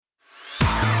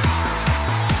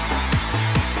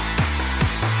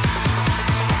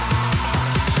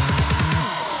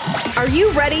you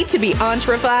ready to be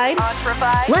entrefied?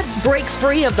 Let's break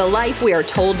free of the life we are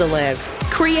told to live.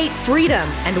 Create freedom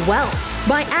and wealth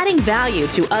by adding value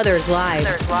to others'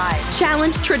 lives.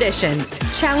 Challenge traditions,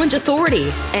 challenge authority,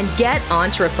 and get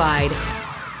entrefied.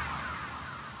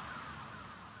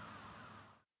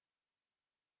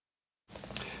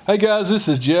 Hey guys, this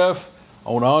is Jeff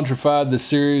on Entrefied, the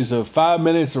series of 5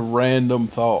 minutes of random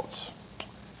thoughts.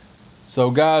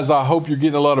 So guys, I hope you're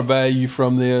getting a lot of value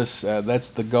from this. That's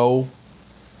the goal.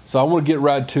 So I want to get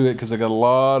right to it because I got a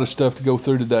lot of stuff to go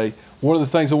through today. One of the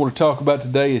things I want to talk about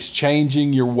today is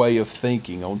changing your way of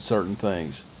thinking on certain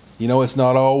things. You know, it's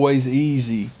not always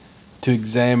easy to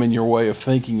examine your way of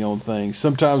thinking on things.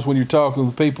 Sometimes when you're talking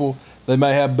with people, they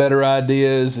may have better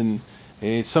ideas, and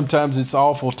sometimes it's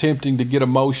awful tempting to get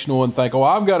emotional and think, oh,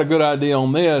 I've got a good idea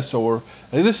on this, or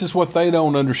hey, this is what they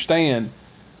don't understand.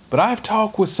 But I've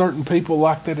talked with certain people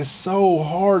like that. It's so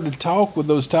hard to talk with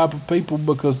those type of people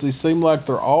because they seem like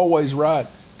they're always right.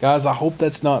 Guys, I hope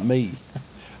that's not me.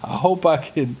 I hope I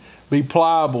can be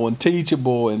pliable and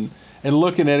teachable and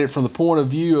looking at it from the point of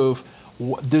view of,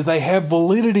 do they have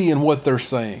validity in what they're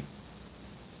saying?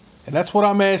 And that's what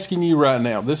I'm asking you right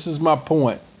now. This is my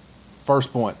point.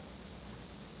 First point.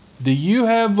 Do you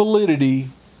have validity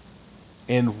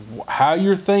in how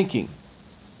you're thinking?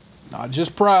 Not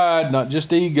just pride, not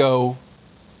just ego,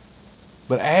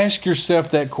 but ask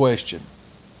yourself that question.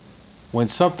 When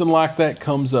something like that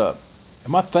comes up,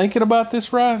 am I thinking about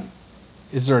this right?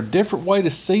 Is there a different way to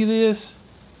see this?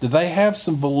 Do they have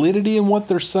some validity in what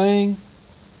they're saying?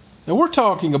 And we're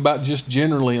talking about just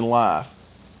generally in life.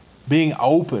 Being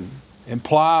open and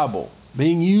pliable,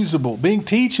 being usable, being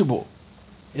teachable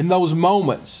in those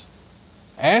moments.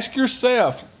 Ask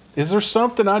yourself, is there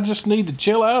something I just need to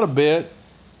chill out a bit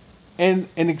and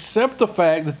accept the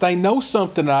fact that they know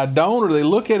something I don't, or they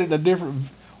look at it in a different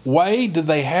way? Do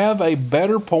they have a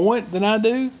better point than I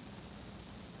do?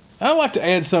 I'd like to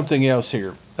add something else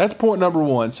here. That's point number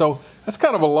one. So that's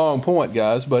kind of a long point,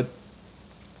 guys, but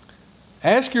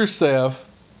ask yourself,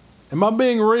 am I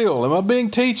being real? Am I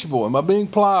being teachable? Am I being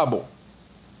pliable?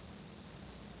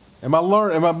 Am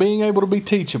I being able to be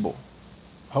teachable?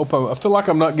 I feel like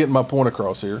I'm not getting my point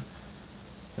across here.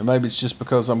 And maybe it's just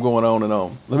because I'm going on and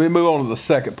on. Let me move on to the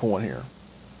second point here.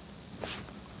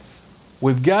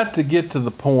 We've got to get to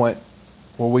the point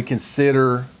where we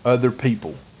consider other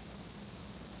people.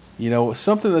 You know,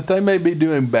 something that they may be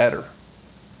doing better.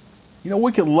 You know,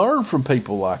 we can learn from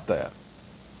people like that.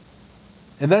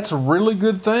 And that's a really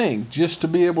good thing, just to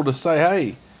be able to say,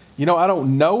 hey, you know, I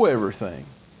don't know everything.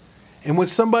 And when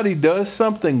somebody does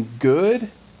something good,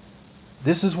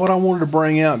 this is what I wanted to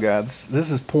bring out, guys.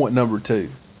 This is point number 2.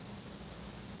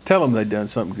 Tell them they've done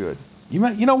something good.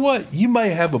 You know what? You may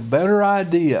have a better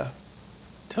idea.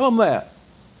 Tell them that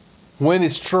when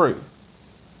it's true.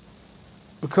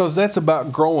 Because that's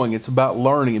about growing. It's about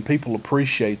learning, and people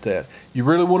appreciate that. You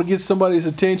really want to get somebody's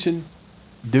attention?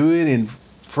 Do it in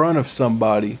front of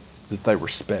somebody that they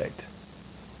respect.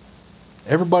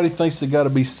 Everybody thinks they got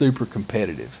to be super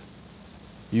competitive.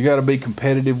 You got to be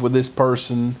competitive with this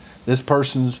person. This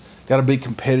person's got to be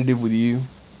competitive with you.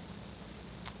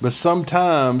 But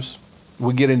sometimes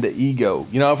we get into ego.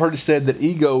 You know, I've heard it said that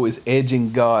ego is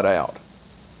edging God out.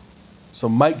 So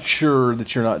make sure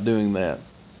that you're not doing that.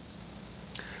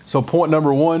 So point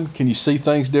number 1, can you see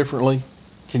things differently?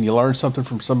 Can you learn something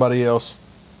from somebody else?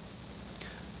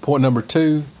 Point number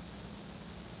 2,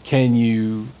 can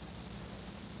you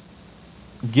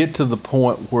get to the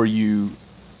point where you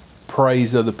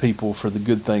praise other people for the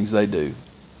good things they do?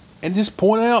 And just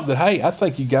point out that, hey, I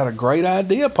think you got a great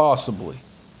idea possibly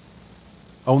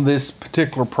on this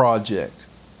particular project.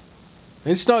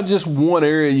 It's not just one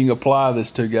area you can apply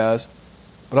this to, guys,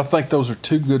 but I think those are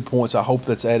 2 good points. I hope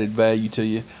that's added value to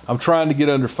you. I'm trying to get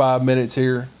under 5 minutes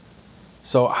here,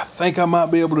 so I think I might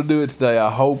be able to do it today.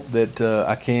 I hope that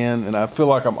I can, and I feel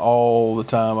like I'm all the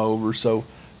time over, so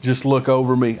just look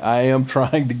over me. I am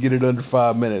trying to get it under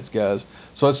 5 minutes, guys.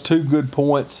 So that's 2 good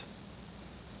points.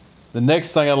 The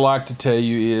next thing I'd like to tell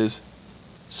you is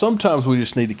sometimes we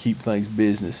just need to keep things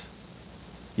business.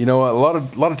 You know, a lot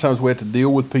of times we have to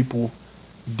deal with people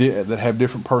that have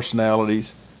different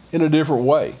personalities in a different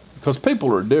way because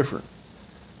people are different.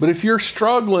 But if you're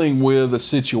struggling with a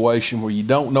situation where you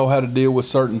don't know how to deal with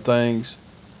certain things,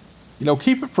 you know,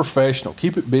 keep it professional,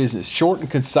 keep it business, short and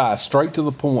concise, straight to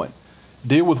the point.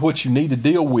 Deal with what you need to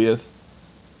deal with,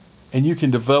 and you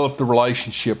can develop the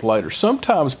relationship later.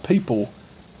 Sometimes people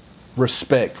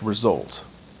respect results.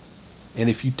 And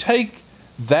if you take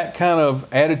that kind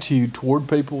of attitude toward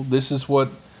people, this is what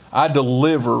I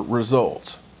deliver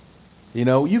results. You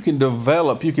know, you can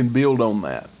develop, you can build on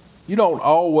that. You don't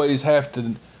always have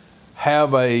to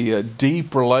have a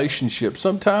deep relationship,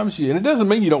 sometimes and it doesn't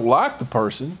mean you don't like the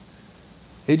person.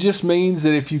 It just means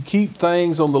that if you keep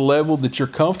things on the level that you're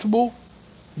comfortable,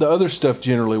 the other stuff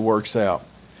generally works out.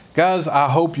 Guys, I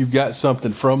hope you've got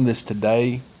something from this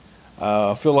today.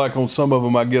 I feel like on some of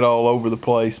them I get all over the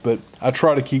place, but I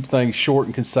try to keep things short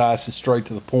and concise and straight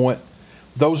to the point.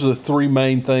 Those are the three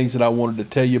main things that I wanted to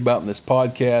tell you about in this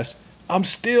podcast. I'm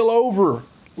still over.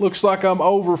 Looks like I'm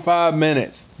over 5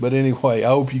 minutes. But anyway, I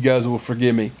hope you guys will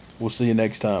forgive me. We'll see you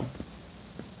next time.